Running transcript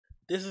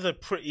this is a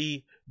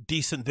pretty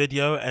decent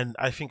video, and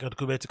I think a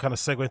good way to kind of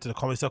segue into the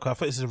comedy stuff. I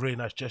think this is a really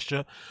nice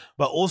gesture,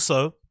 but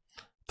also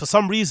for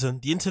some reason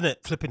the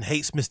internet flipping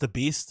hates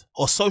MrBeast,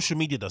 or social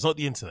media does, not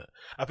the internet.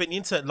 I think the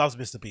internet loves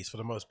MrBeast for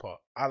the most part.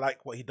 I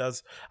like what he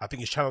does. I think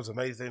his channel is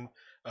amazing.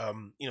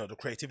 You know, the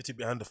creativity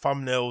behind the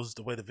thumbnails,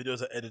 the way the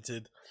videos are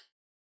edited,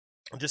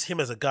 and just him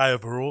as a guy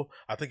overall,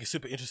 I think it's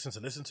super interesting to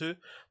listen to.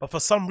 But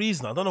for some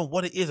reason, I don't know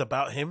what it is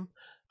about him.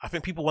 I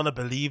think people want to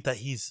believe that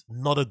he's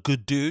not a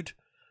good dude,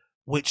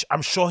 which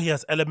I'm sure he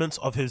has elements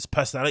of his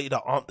personality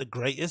that aren't the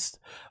greatest,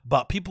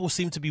 but people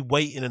seem to be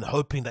waiting and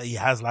hoping that he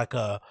has like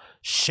a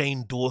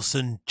Shane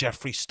Dawson,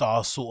 Jeffree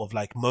Star sort of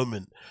like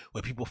moment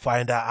where people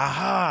find out,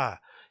 aha,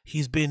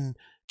 he's been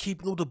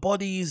keeping all the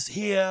bodies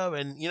here,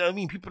 and you know what I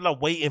mean? People are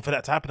waiting for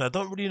that to happen. I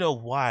don't really know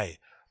why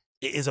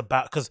it is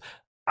about, because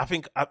I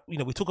think, you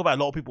know, we talk about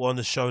a lot of people on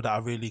the show that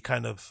are really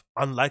kind of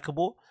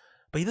unlikable,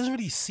 but he doesn't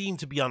really seem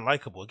to be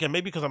unlikable. Again,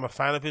 maybe because I'm a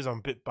fan of his, I'm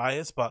a bit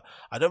biased, but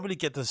I don't really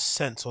get the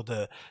sense or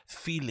the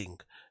feeling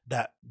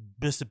that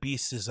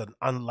MrBeast is an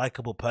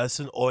unlikable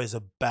person or is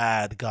a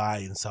bad guy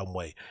in some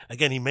way.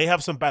 Again, he may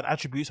have some bad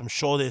attributes. I'm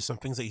sure there's some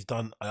things that he's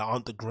done that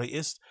aren't the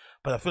greatest,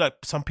 but I feel like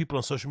some people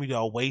on social media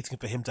are waiting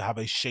for him to have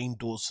a Shane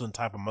Dawson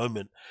type of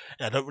moment,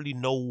 and I don't really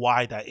know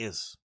why that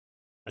is.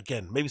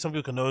 Again, maybe some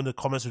people can know in the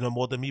comments who know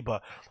more than me,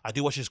 but I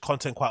do watch his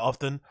content quite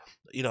often,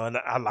 you know, and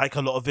I like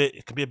a lot of it.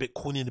 It can be a bit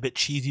corny and a bit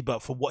cheesy,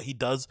 but for what he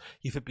does,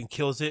 he flipping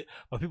kills it.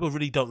 But people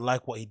really don't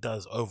like what he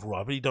does overall.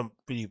 I really don't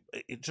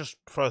it just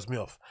throws me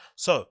off.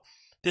 So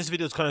this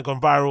video has kind of gone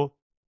viral,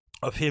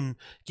 of him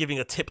giving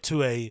a tip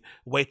to a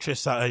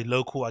waitress at a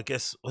local, I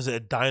guess, was it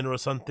a diner or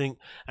something?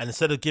 And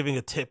instead of giving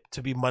a tip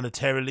to be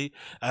monetarily,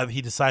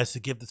 he decides to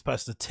give this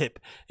person a tip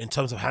in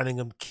terms of handing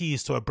them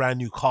keys to a brand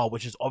new car,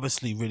 which is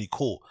obviously really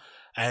cool.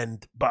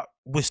 But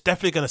we're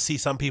definitely going to see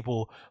some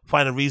people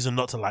find a reason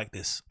not to like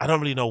this. I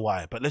don't really know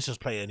why, but let's just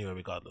play it anyway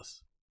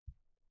regardless.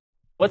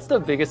 What's the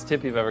biggest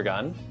tip you've ever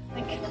gotten?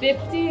 Like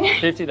 50.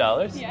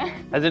 $50? Yeah.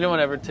 Has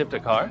anyone ever tipped a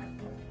car?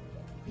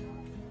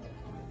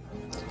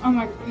 Oh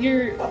my,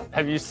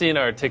 Have you seen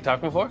our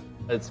TikTok before?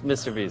 It's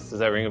MrBeast. Does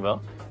that ring a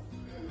bell?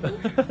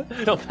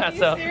 Don't pass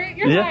out. Serious?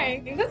 You're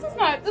lying. This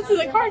is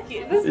a car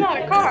key. This is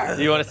not a car.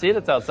 Do you want to see it?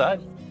 It's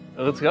outside.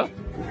 Let's go.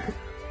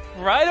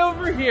 Right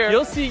over here,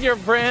 you'll see your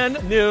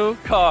brand new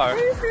car. Are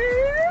you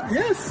serious?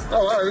 Yes.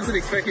 Oh wow, I wasn't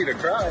expecting you to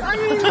cry. I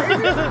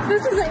mean,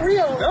 this isn't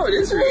real. No, it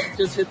is real.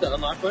 Just hit the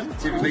unlock button,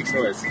 see if it makes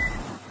noise.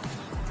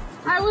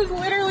 I was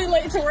literally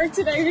late to work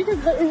today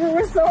because the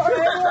Uber was so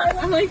early.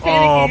 I'm like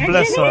panicking. Oh,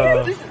 bless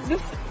her.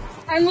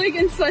 I'm like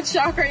in such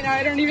shock right now.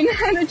 I don't even know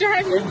how to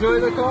drive. Enjoy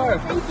the car.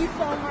 Thank you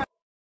so much.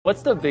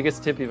 What's the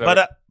biggest tip you've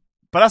ever?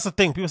 But that's the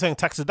thing. People saying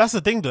taxes. That's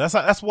the thing, though.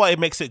 That's why it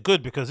makes it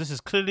good, because this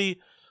is clearly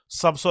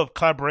some sort of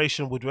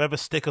collaboration with whoever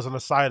stickers on the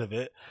side of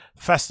it.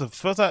 Festive.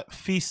 What's that?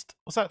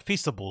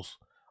 Feastables.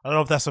 I don't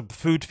know if that's a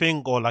food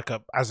thing or like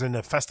as in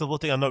a festival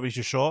thing. I'm not really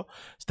sure.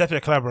 It's definitely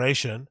a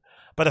collaboration.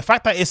 But the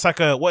fact that it's like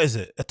a, what is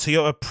it? A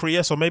Toyota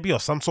Prius or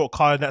some sort of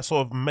car in that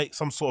sort of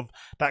some sort of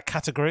that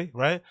category,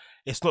 right?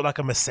 It's not like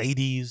a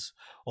Mercedes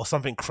or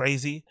something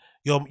crazy.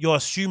 You're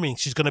assuming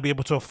she's going to be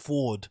able to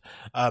afford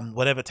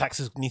whatever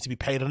taxes need to be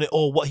paid on it,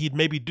 or what he'd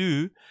maybe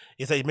do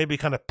is that he'd maybe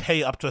kind of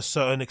pay up to a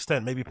certain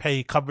extent, maybe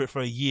cover it for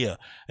a year,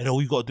 and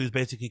all you got to do is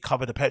basically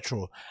cover the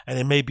petrol. And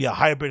it may be a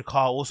hybrid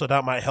car also,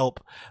 that might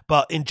help.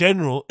 But in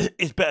general,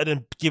 it's better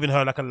than giving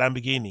her like a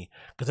Lamborghini,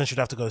 because then she'd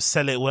have to go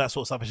sell it, all that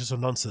sort of stuff. It's just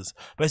some nonsense.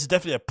 But it's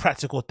definitely a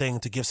practical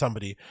thing to give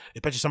somebody,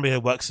 especially somebody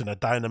who works in a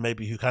diner,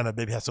 maybe who kind of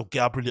maybe has to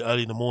get up really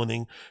early in the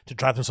morning to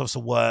drive themselves to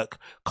work.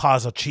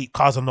 Cars are cheap.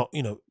 Cars are not,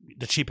 you know,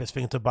 the cheapest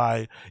thing to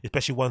buy,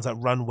 especially ones that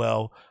run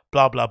well,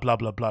 blah blah blah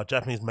blah blah,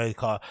 Japanese made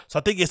car. So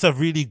I think it's a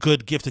really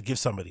good gift to give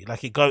somebody.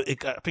 Like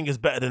I think it's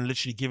better than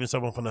literally giving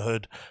someone from the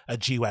hood a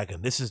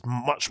G-Wagon. This is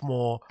much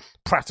more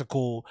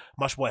practical,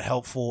 much more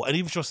helpful, and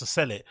even just to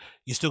sell it,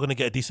 you're still going to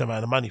get a decent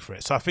amount of money for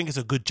it. So I think it's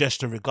a good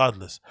gesture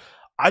regardless.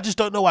 I just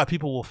don't know why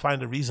people will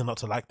find a reason not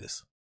to like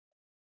this.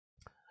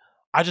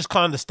 I just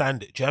can't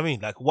understand it. Do you know what I mean?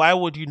 Like, why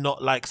would you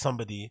not like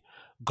somebody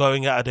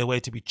going out of their way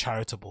to be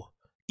charitable,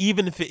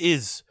 even if it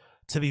is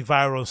to be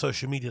viral on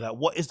social media? Like,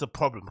 what is the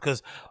problem?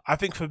 Because I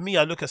think for me,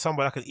 I look at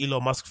someone like an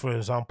Elon Musk, for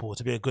example,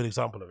 to be a good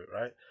example of it,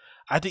 right?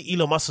 I think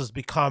Elon Musk has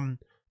become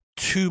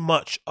too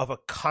much of a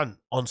cunt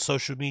on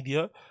social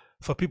media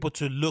for people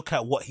to look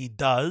at what he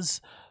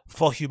does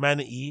for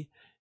humanity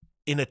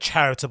in a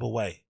charitable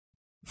way.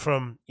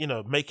 From, you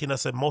know, making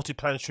us a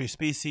multi-planetary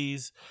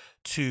species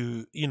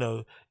to, you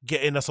know,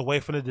 getting us away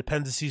from the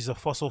dependencies of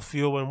fossil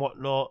fuel and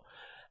whatnot.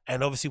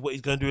 And obviously what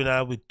he's going to do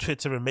now with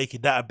Twitter and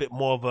making that a bit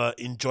more of an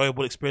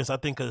enjoyable experience, I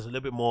think, because it's a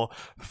little bit more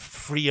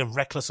free and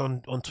reckless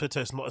on Twitter.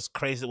 It's not as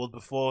crazy as it was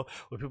before,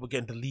 where people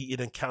getting deleted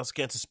and counts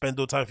getting suspended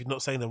all the time if you're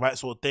not saying the right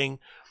sort of thing.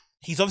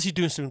 He's obviously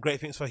doing some great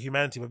things for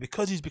humanity, but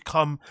because he's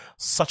become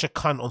such a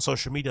cunt on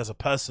social media as a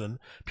person,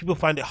 people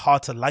find it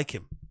hard to like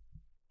him,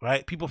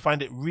 right? People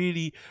find it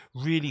really,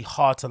 really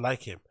hard to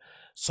like him.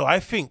 So I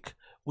think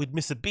with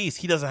MrBeast,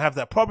 he doesn't have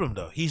that problem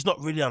though. He's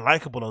not really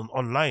unlikable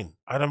online.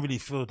 I don't really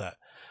feel that.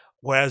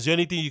 Whereas the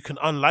only thing you can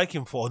unlike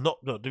him for, not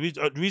no, the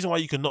reason why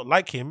you can not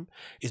like him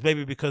is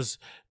maybe because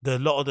a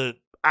lot of the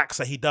acts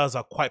that he does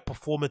are quite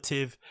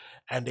performative,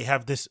 and they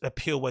have this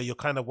appeal where you're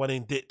kind of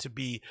wanting it to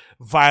be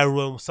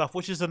viral and stuff,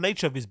 which is the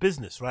nature of his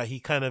business, right? He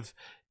kind of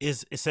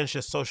is essentially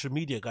a social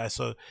media guy,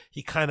 so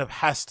he kind of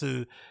has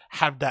to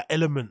have that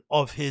element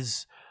of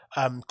his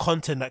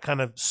content that kind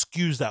of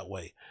skews that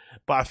way.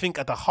 But I think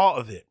at the heart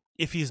of it,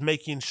 if he's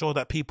making sure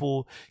that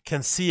people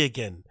can see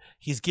again,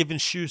 he's giving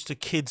shoes to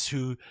kids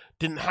who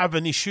didn't have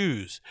any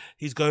shoes.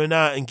 He's going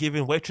out and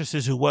giving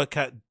waitresses who work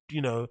at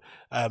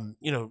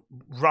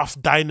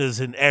rough diners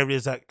in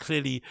areas that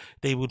clearly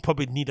they would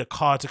probably need a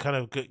car to kind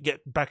of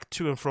get back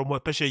to and from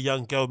work, especially a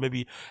young girl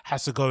maybe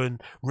has to go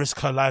and risk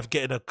her life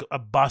getting a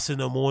bus in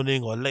the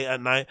morning or late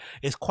at night.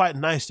 It's quite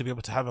nice to be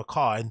able to have a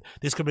car, and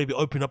this could maybe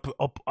open up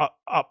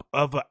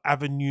other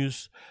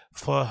avenues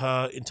for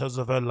her in terms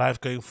of her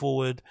life going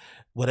forward,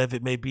 whatever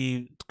it may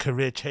be,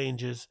 career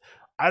changes.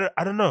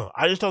 I don't know.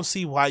 I just don't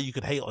see why you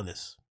could hate on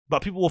this,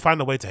 but people will find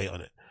a way to hate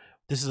on it.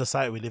 This is a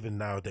society we live in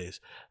nowadays.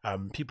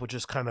 People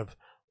just kind of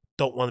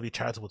don't want to be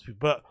charitable to people.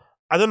 But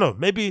I don't know.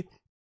 Maybe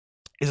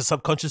it's a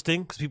subconscious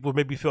thing because people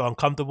maybe feel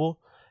uncomfortable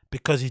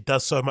because he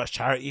does so much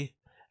charity,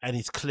 and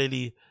he's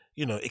clearly,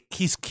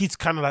 he's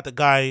kind of like the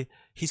guy.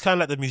 He's kind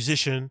of like the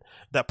musician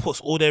that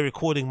puts all their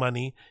recording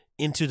money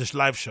into this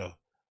live show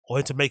or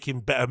into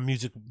making better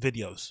music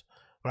videos.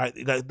 Right,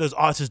 like those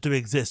artists do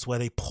exist where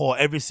they pour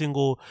every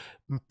single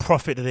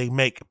profit that they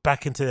make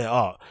back into their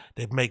art.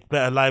 They make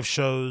better live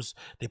shows,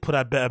 they put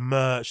out better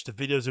merch, the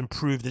videos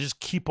improve. They just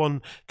keep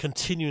on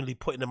continually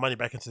putting the money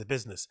back into the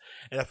business.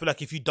 And I feel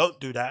like if you don't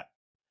do that,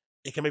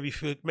 it can maybe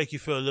make you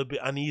feel a little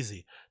bit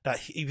uneasy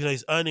that even though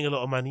he's earning a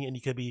lot of money and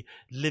he can be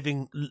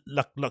living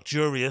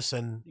luxurious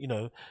and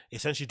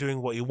essentially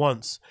doing what he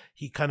wants,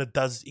 he kind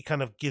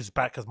of gives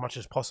back as much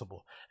as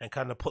possible and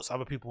kind of puts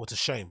other people to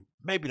shame.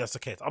 Maybe that's the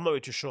case. I'm not really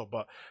too sure,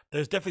 but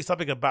there's definitely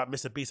something about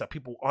Mr. Beast that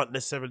people aren't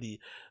necessarily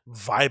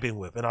vibing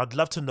with, and I'd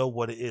love to know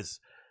what it is.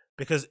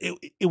 Because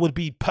it would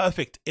be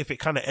perfect if it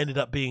kind of ended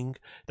up being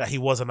that he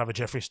was another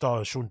Jeffree Star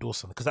or Sean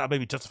Dawson, because that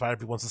maybe justify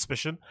everyone's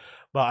suspicion.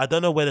 But I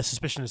don't know where the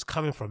suspicion is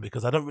coming from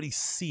because I don't really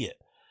see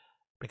it.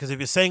 Because if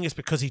you're saying it's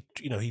because he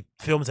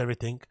films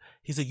everything,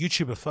 he's a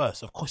YouTuber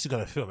first. Of course he's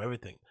going to film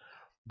everything.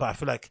 But I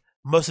feel like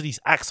most of these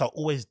acts are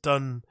always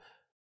done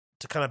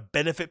to kind of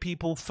benefit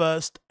people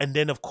first, and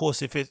then of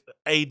course if it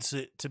aids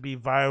it to be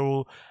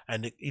viral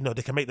and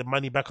they can make the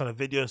money back on a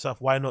video and stuff,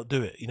 why not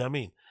do it? You know what I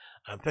mean?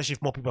 Especially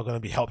if more people are going to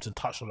be helped and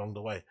touched along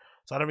the way.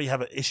 So I don't really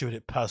have an issue with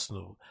it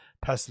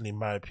personally, in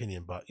my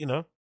opinion. But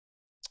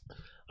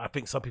I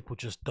think some people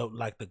just don't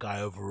like the guy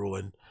overall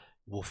and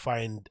will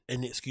find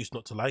any excuse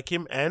not to like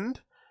him. And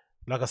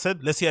like I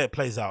said, let's see how it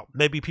plays out.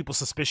 Maybe people's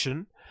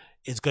suspicion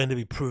is going to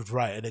be proved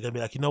right, and they're going to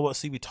be like, you know what?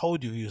 See, we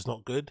told you he was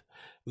not good.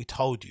 We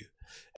told you.